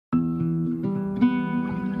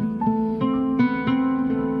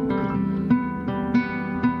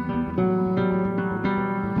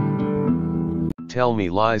Tell Me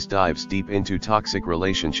Lies dives deep into toxic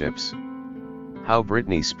relationships. How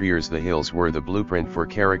Britney Spears' The Hills were the blueprint for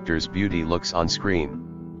characters' beauty looks on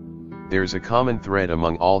screen. There's a common thread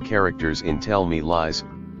among all characters in Tell Me Lies: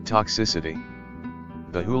 toxicity.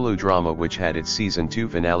 The Hulu drama, which had its season 2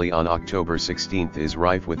 finale on October 16, is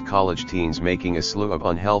rife with college teens making a slew of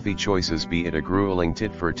unhealthy choices, be it a grueling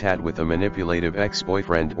tit-for-tat with a manipulative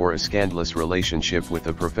ex-boyfriend or a scandalous relationship with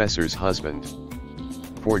a professor's husband.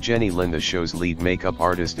 For Jenny Lin, the show's lead makeup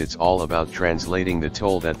artist, it's all about translating the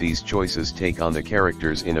toll that these choices take on the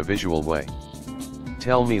characters in a visual way.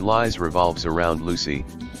 Tell Me Lies revolves around Lucy,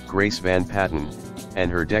 Grace Van Patten,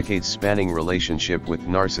 and her decades-spanning relationship with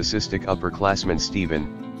narcissistic upperclassman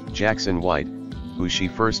Stephen Jackson White, who she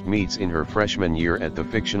first meets in her freshman year at the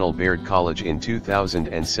fictional Baird College in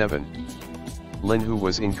 2007. Lin, who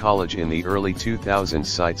was in college in the early 2000s,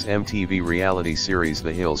 cites MTV reality series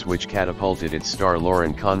The Hills, which catapulted its star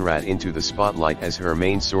Lauren Conrad into the spotlight, as her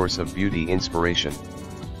main source of beauty inspiration.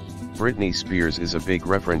 Britney Spears is a big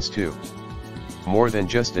reference too. More than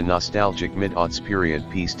just a nostalgic mid-aughts period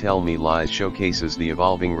piece, Tell Me Lies showcases the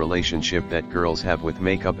evolving relationship that girls have with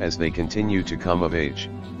makeup as they continue to come of age.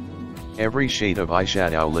 Every shade of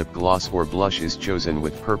eyeshadow, lip gloss or blush is chosen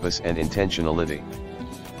with purpose and intentionality.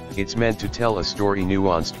 It's meant to tell a story,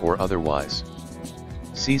 nuanced or otherwise.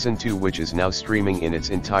 Season 2, which is now streaming in its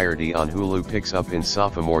entirety on Hulu, picks up in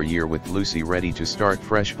sophomore year with Lucy ready to start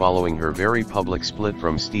fresh following her very public split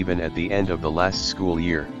from Stephen at the end of the last school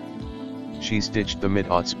year. She's ditched the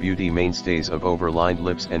mid-aughts beauty mainstays of overlined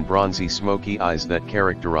lips and bronzy smoky eyes that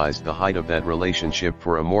characterized the height of that relationship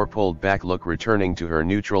for a more pulled-back look, returning to her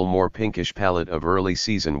neutral, more pinkish palette of early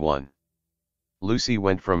season 1. Lucy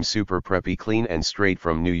went from super preppy, clean and straight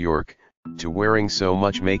from New York, to wearing so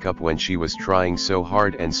much makeup when she was trying so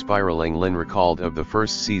hard and spiraling, Lin recalled of the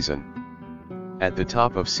first season. At the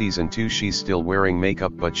top of season 2 she's still wearing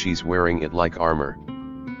makeup, but she's wearing it like armor.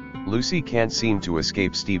 Lucy can't seem to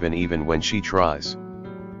escape Stephen even when she tries.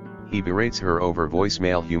 He berates her over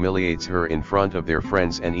voicemail, humiliates her in front of their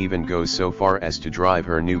friends, and even goes so far as to drive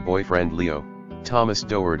her new boyfriend Leo, Thomas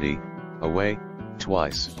Doherty, away,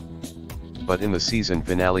 twice. But in the season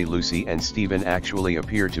finale, Lucy and Stephen actually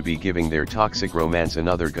appear to be giving their toxic romance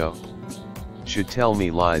another go. Should Tell Me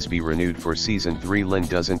Lies be renewed for season 3, Lin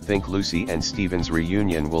doesn't think Lucy and Stephen's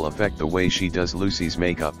reunion will affect the way she does Lucy's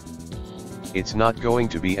makeup. It's not going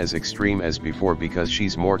to be as extreme as before because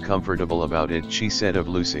she's more comfortable about it, she said of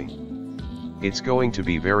Lucy. It's going to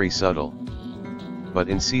be very subtle. But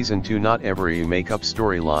in season 2, not every makeup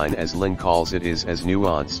storyline, as Lin calls it, is as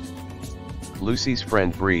nuanced. Lucy's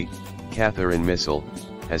friend Bree, Catherine Missal,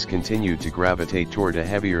 has continued to gravitate toward a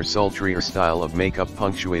heavier, sultrier style of makeup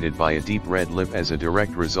punctuated by a deep red lip as a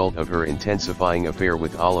direct result of her intensifying affair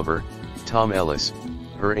with Oliver, Tom Ellis,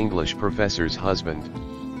 her English professor's husband.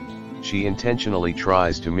 She intentionally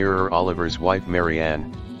tries to mirror Oliver's wife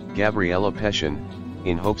Marianne, Gabriella Pession,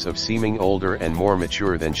 in hopes of seeming older and more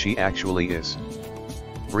mature than she actually is.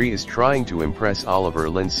 Bree is trying to impress Oliver,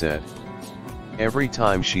 Lin said. Every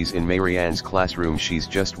time she's in Marianne's classroom she's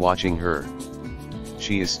just watching her.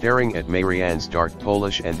 She is staring at Marianne's dark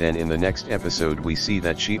polish, and then in the next episode we see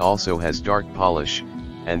that she also has dark polish,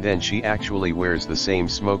 and then she actually wears the same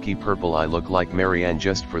smoky purple eye look like Marianne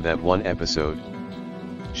just for that one episode.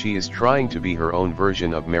 She is trying to be her own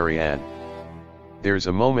version of Marianne. There's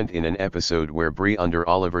a moment in an episode where Bree, under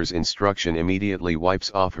Oliver's instruction, immediately wipes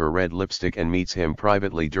off her red lipstick and meets him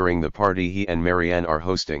privately during the party he and Marianne are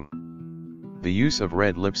hosting. The use of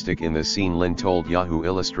red lipstick in the scene, Lin told Yahoo,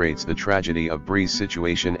 illustrates the tragedy of Bree's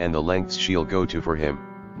situation and the lengths she'll go to for him.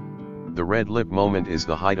 The red lip moment is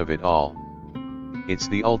the height of it all. It's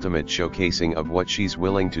the ultimate showcasing of what she's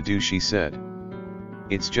willing to do, she said.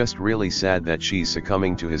 It's just really sad that she's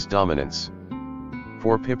succumbing to his dominance.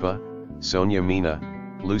 For Pippa, Sonia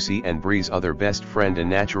Mina, Lucy and Bree's other best friend, a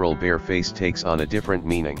natural bare face takes on a different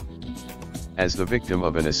meaning. As the victim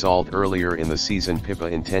of an assault earlier in the season, Pippa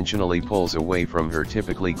intentionally pulls away from her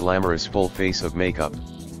typically glamorous full face of makeup.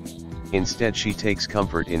 Instead she takes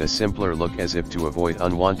comfort in a simpler look, as if to avoid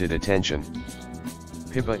unwanted attention.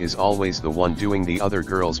 Pippa is always the one doing the other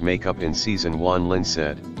girls' makeup in season 1, Lin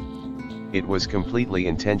said. It was completely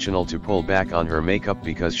intentional to pull back on her makeup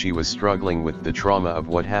because she was struggling with the trauma of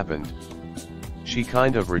what happened. She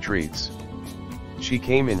kind of retreats. She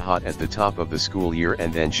came in hot at the top of the school year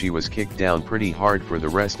and then she was kicked down pretty hard for the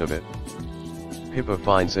rest of it. Pippa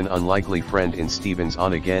finds an unlikely friend in Stephen's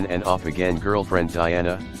on-again and off-again girlfriend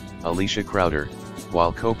Diana, Alicia Crowder,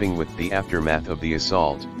 while coping with the aftermath of the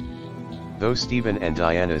assault. Though Stephen and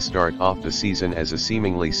Diana start off the season as a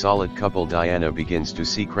seemingly solid couple, Diana begins to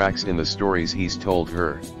see cracks in the stories he's told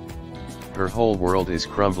her. Her whole world is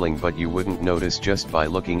crumbling, but you wouldn't notice just by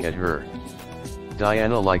looking at her.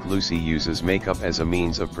 Diana, like Lucy, uses makeup as a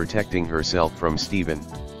means of protecting herself from Steven.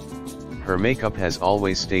 Her makeup has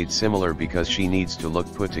always stayed similar because she needs to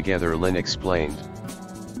look put together, Lynn explained.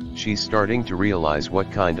 She's starting to realize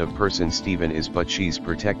what kind of person Steven is, but she's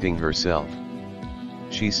protecting herself.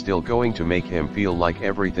 She's still going to make him feel like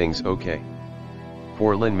everything's okay.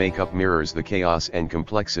 For Lynn, makeup mirrors the chaos and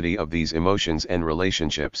complexity of these emotions and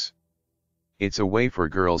relationships. It's a way for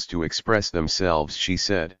girls to express themselves, she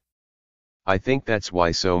said. I think that's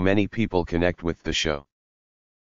why so many people connect with the show.